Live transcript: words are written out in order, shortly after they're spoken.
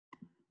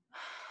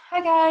Hi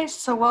guys,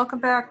 so welcome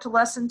back to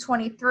lesson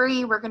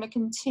 23. We're going to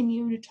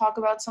continue to talk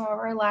about some of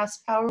our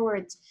last power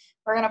words.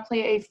 We're going to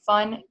play a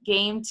fun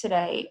game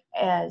today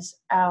as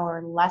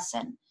our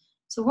lesson.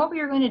 So what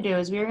we are going to do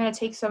is we are going to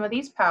take some of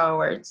these power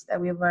words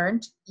that we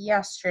learned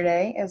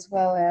yesterday as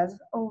well as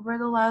over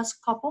the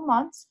last couple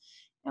months,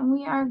 and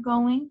we are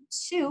going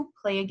to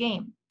play a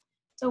game.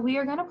 So we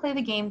are going to play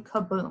the game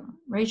Kaboom.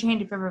 Raise your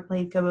hand if you've ever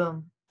played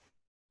Kaboom.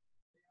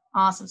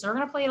 Awesome. So we're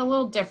going to play it a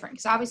little different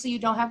because obviously you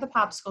don't have the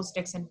popsicle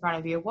sticks in front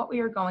of you. What we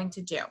are going to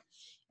do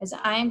is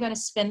I am going to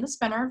spin the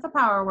spinner of the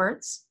power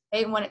words.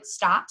 Okay, and when it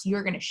stops,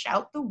 you're going to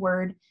shout the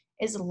word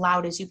as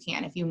loud as you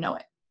can if you know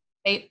it.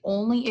 Okay,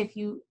 only if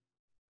you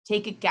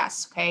take a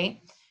guess.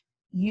 Okay,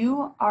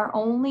 you are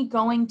only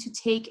going to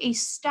take a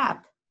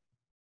step.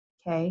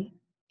 Okay,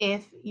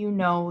 if you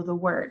know the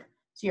word.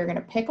 So you're going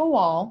to pick a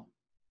wall.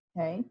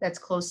 Okay, that's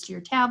close to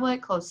your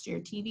tablet, close to your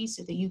TV,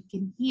 so that you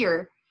can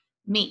hear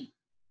me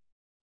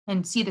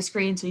and see the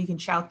screen so you can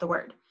shout the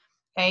word.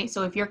 Okay,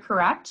 so if you're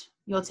correct,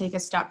 you'll take a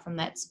step from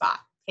that spot.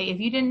 Okay, if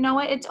you didn't know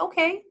it, it's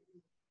okay.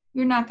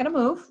 You're not gonna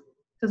move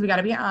because we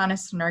gotta be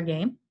honest in our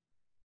game.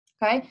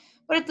 Okay,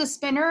 but if the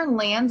spinner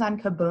lands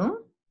on Kaboom,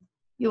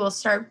 you will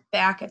start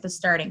back at the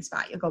starting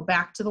spot. You'll go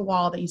back to the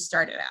wall that you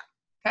started at.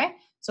 Okay,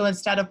 so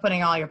instead of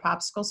putting all your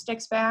popsicle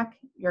sticks back,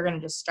 you're gonna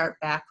just start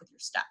back with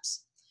your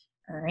steps.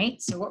 All right,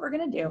 so what we're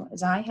gonna do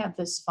is I have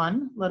this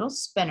fun little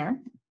spinner.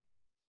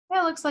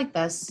 It looks like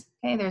this.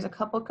 Okay, there's a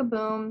couple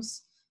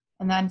kabooms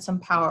and then some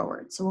power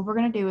words. So what we're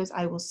going to do is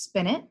I will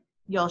spin it.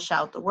 You'll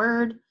shout the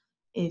word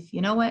if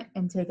you know it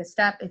and take a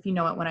step if you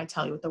know it when I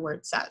tell you what the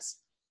word says.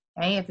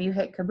 Okay, if you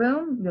hit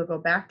kaboom, you'll go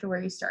back to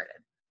where you started.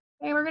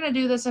 Okay, we're going to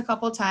do this a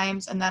couple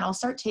times and then I'll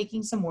start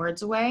taking some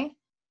words away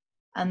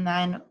and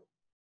then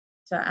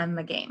to end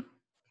the game.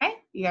 Okay,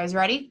 you guys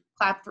ready?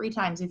 Clap 3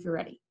 times if you're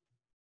ready.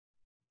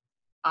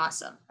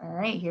 Awesome. All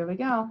right, here we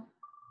go.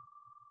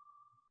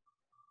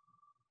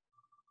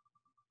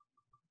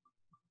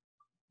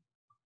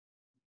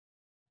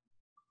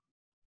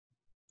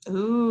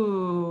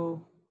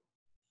 Ooh.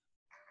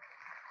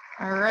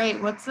 All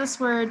right, what's this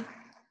word?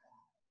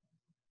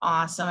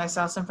 Awesome. I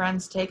saw some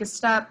friends take a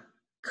step.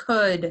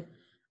 Could.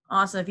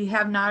 Awesome. If you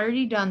have not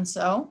already done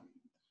so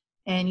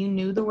and you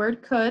knew the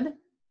word could,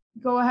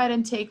 go ahead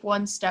and take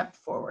 1 step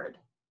forward.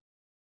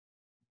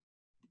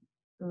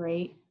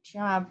 Great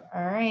job.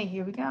 All right,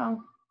 here we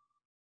go.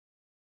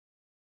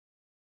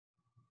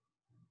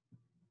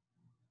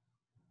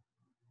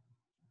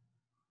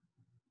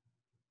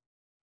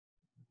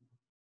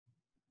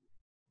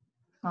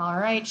 All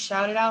right,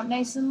 shout it out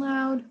nice and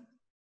loud.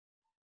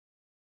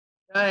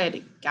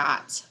 Good.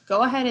 Got.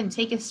 Go ahead and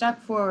take a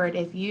step forward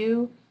if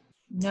you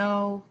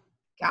know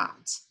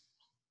got.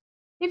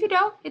 If you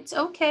don't, it's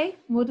okay.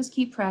 We'll just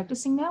keep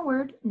practicing that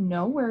word.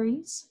 No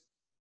worries.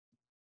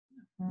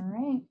 All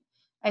right.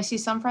 I see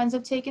some friends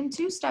have taken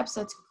 2 steps.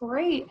 That's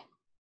great.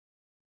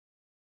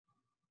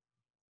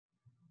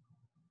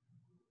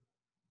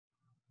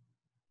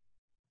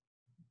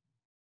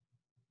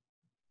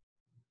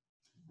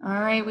 All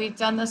right, we've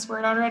done this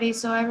word already,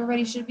 so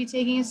everybody should be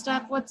taking a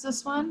step. What's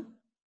this one?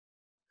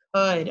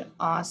 Good.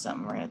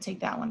 Awesome. We're going to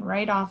take that one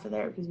right off of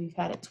there because we've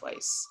had it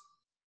twice.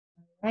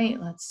 All right,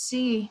 let's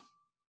see.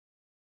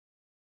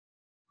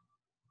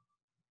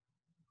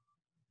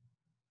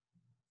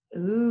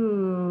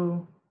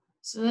 Ooh,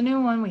 this is a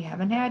new one we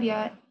haven't had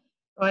yet.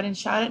 Go ahead and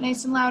shout it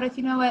nice and loud if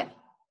you know it.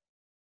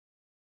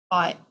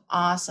 But.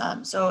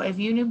 Awesome. So if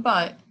you knew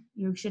but,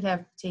 you should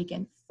have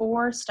taken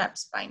 4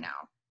 steps by now.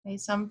 Okay,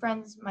 some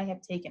friends might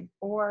have taken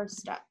 4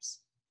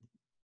 steps.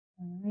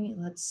 All right,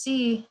 let's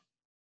see.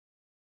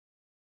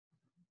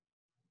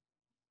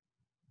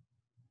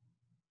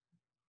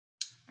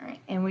 All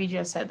right, and we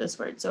just had this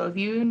word. So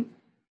if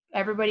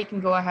everybody can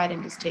go ahead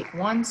and just take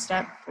 1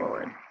 step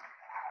forward.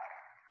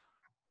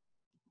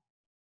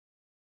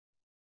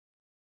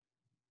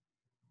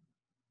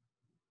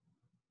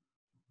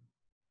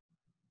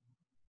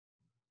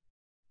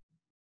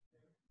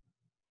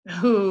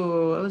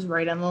 Ooh, it was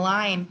right on the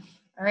line.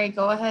 All right,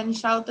 go ahead and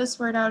shout this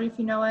word out if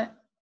you know it.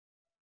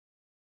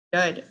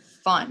 Good,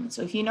 fun.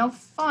 So if you know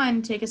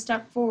fun, take a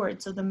step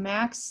forward. So the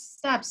max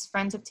steps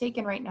friends have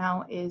taken right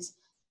now is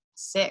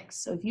 6.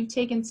 So if you've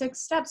taken 6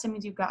 steps, that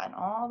means you've gotten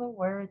all the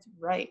words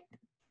right.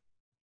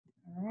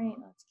 All right,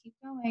 let's keep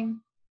going.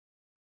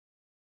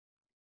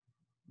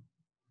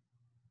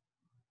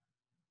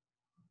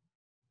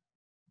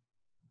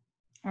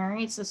 All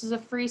right, so this is a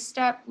free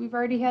step. We've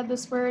already had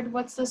this word.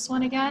 What's this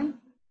one again?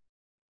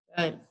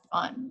 Good,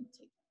 fun.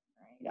 Take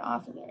it right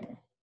off of there.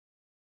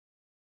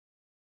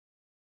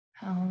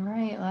 All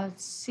right,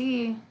 let's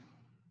see.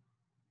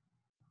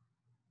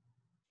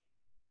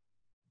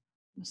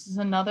 This is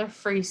another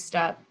free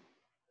step.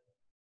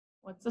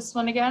 What's this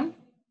one again?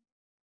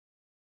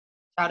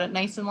 Shout it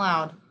nice and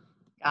loud.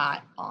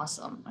 Got.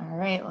 Awesome. All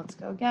right, let's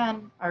go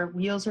again. Our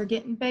wheels are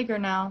getting bigger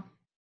now.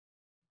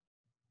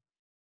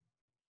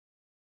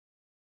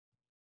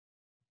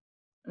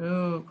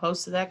 Ooh,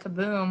 close to that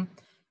kaboom.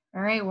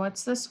 All right,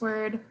 what's this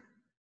word?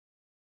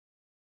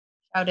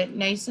 Shout it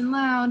nice and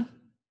loud.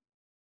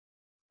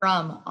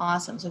 From,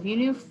 awesome. So if you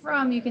knew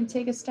from, you can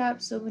take a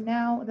step. So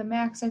now the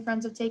max my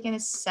friends have taken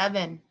is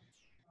 7.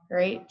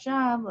 Great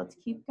job. Let's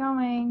keep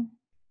going.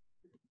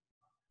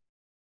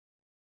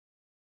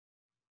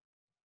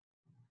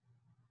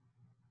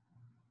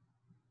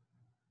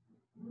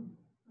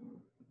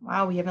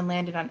 Wow, we haven't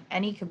landed on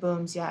any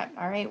kabooms yet.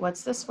 All right,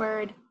 what's this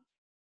word?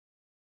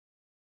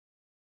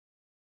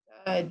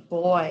 Good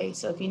boy.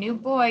 So if you knew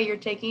boy, you're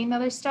taking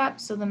another step.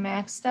 So the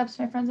max steps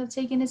my friends have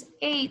taken is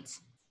 8.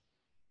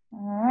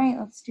 All right,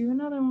 let's do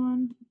another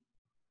one.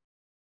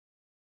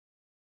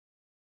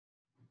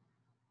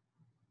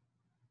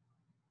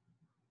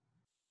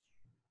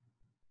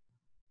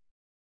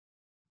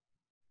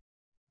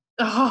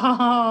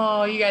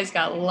 Oh, you guys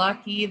got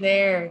lucky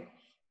there.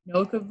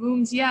 No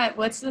kabooms yet.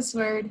 What's this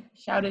word?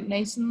 Shout it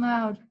nice and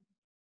loud.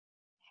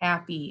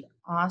 Happy.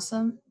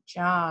 Awesome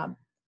job.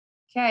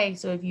 Okay,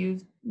 so if you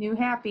knew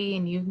happy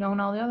and you've known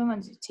all the other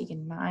ones, you've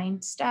taken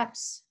 9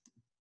 steps.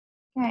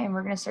 Okay, and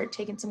we're going to start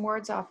taking some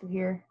words off of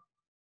here.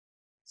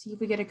 See if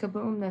we get a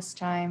kaboom this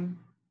time.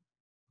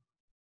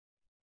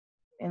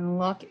 And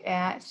look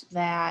at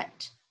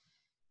that.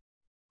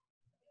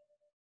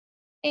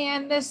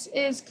 And this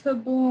is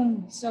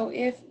kaboom. So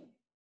if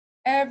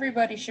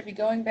everybody should be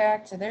going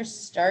back to their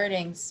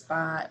starting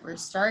spot. We're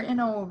starting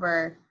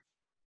over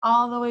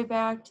all the way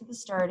back to the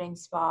starting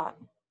spot.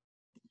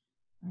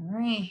 All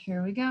right,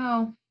 here we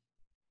go.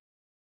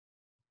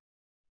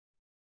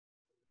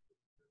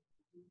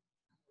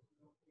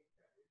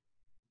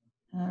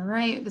 All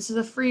right, this is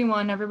a free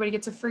one. Everybody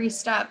gets a free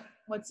step.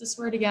 What's this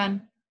word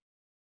again?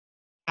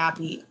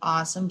 Happy.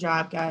 Awesome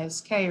job,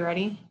 guys. Okay,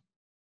 ready?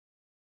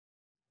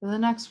 For the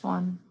next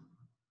one.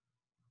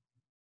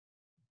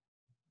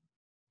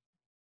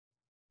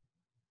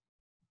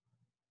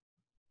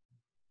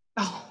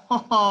 Oh,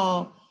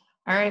 all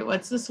right,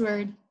 what's this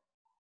word?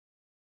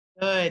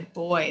 Good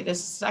boy. This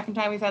is the second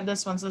time we've had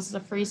this one, so this is a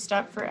free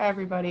step for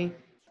everybody.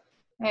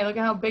 Hey, look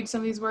at how big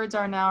some of these words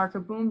are now. Our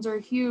kabooms are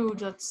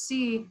huge. Let's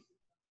see.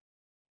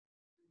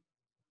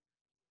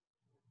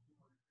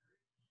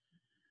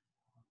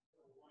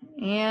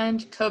 And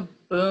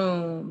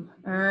kaboom.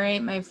 All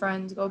right, my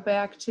friends, go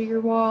back to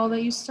your wall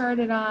that you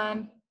started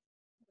on.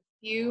 A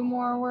few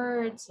more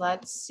words.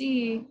 Let's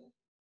see.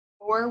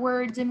 4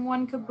 words in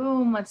one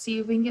kaboom. Let's see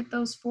if we can get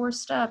those 4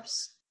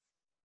 steps.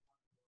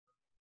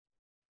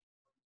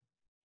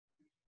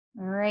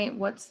 All right,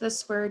 what's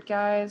this word,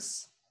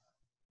 guys?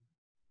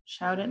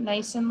 Shout it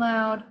nice and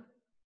loud.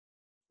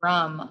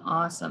 From.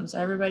 Awesome. So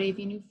everybody, if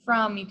you knew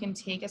from, you can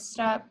take a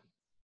step.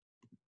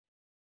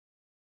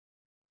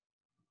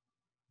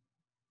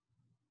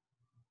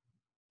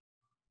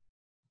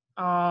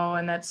 Oh,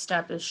 and that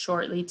step is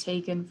shortly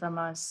taken from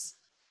us.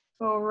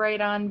 Go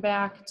right on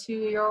back to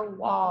your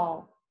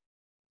wall.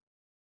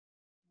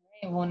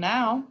 Okay, well,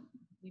 now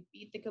we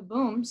beat the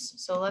kabooms,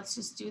 so let's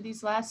just do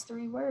these last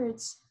 3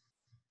 words.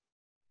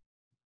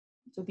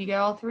 So if you get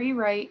all 3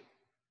 right,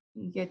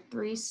 you get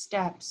 3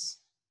 steps.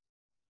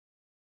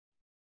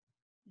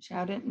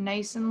 Shout it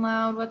nice and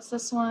loud. What's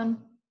this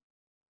one?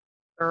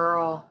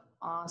 Girl.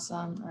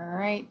 Awesome. All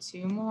right,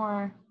 2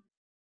 more.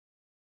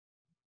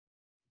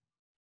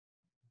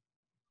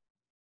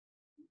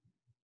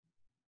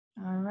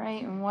 All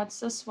right, and what's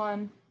this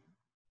one?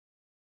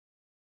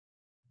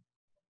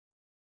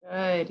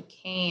 Good,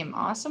 came.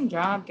 Awesome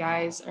job,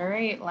 guys. All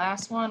right,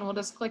 last one. We'll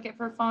just click it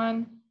for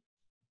fun.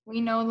 We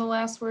know the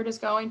last word is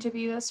going to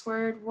be this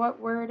word. What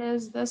word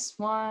is this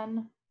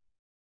one?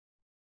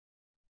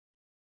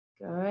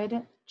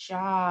 Good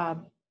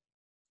job.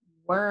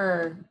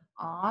 Word.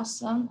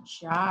 Awesome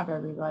job,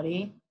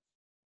 everybody.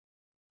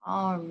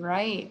 All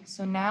right,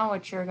 so now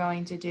what you're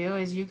going to do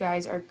is you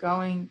guys are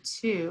going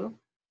to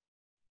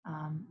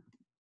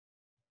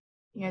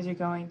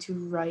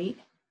write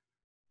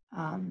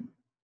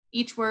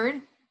each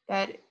word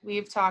that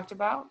we've talked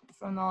about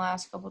from the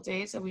last couple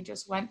days that we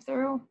just went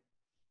through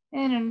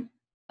in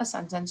a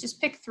sentence.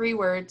 Just pick 3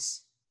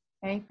 words,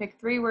 okay? Pick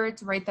 3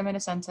 words, write them in a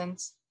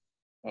sentence,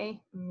 okay?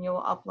 And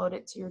you'll upload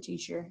it to your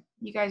teacher.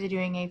 You guys are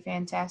doing a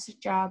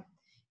fantastic job.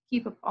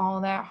 Keep up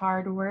all that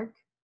hard work,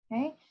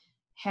 okay?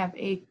 Have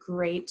a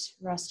great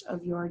rest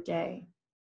of your day.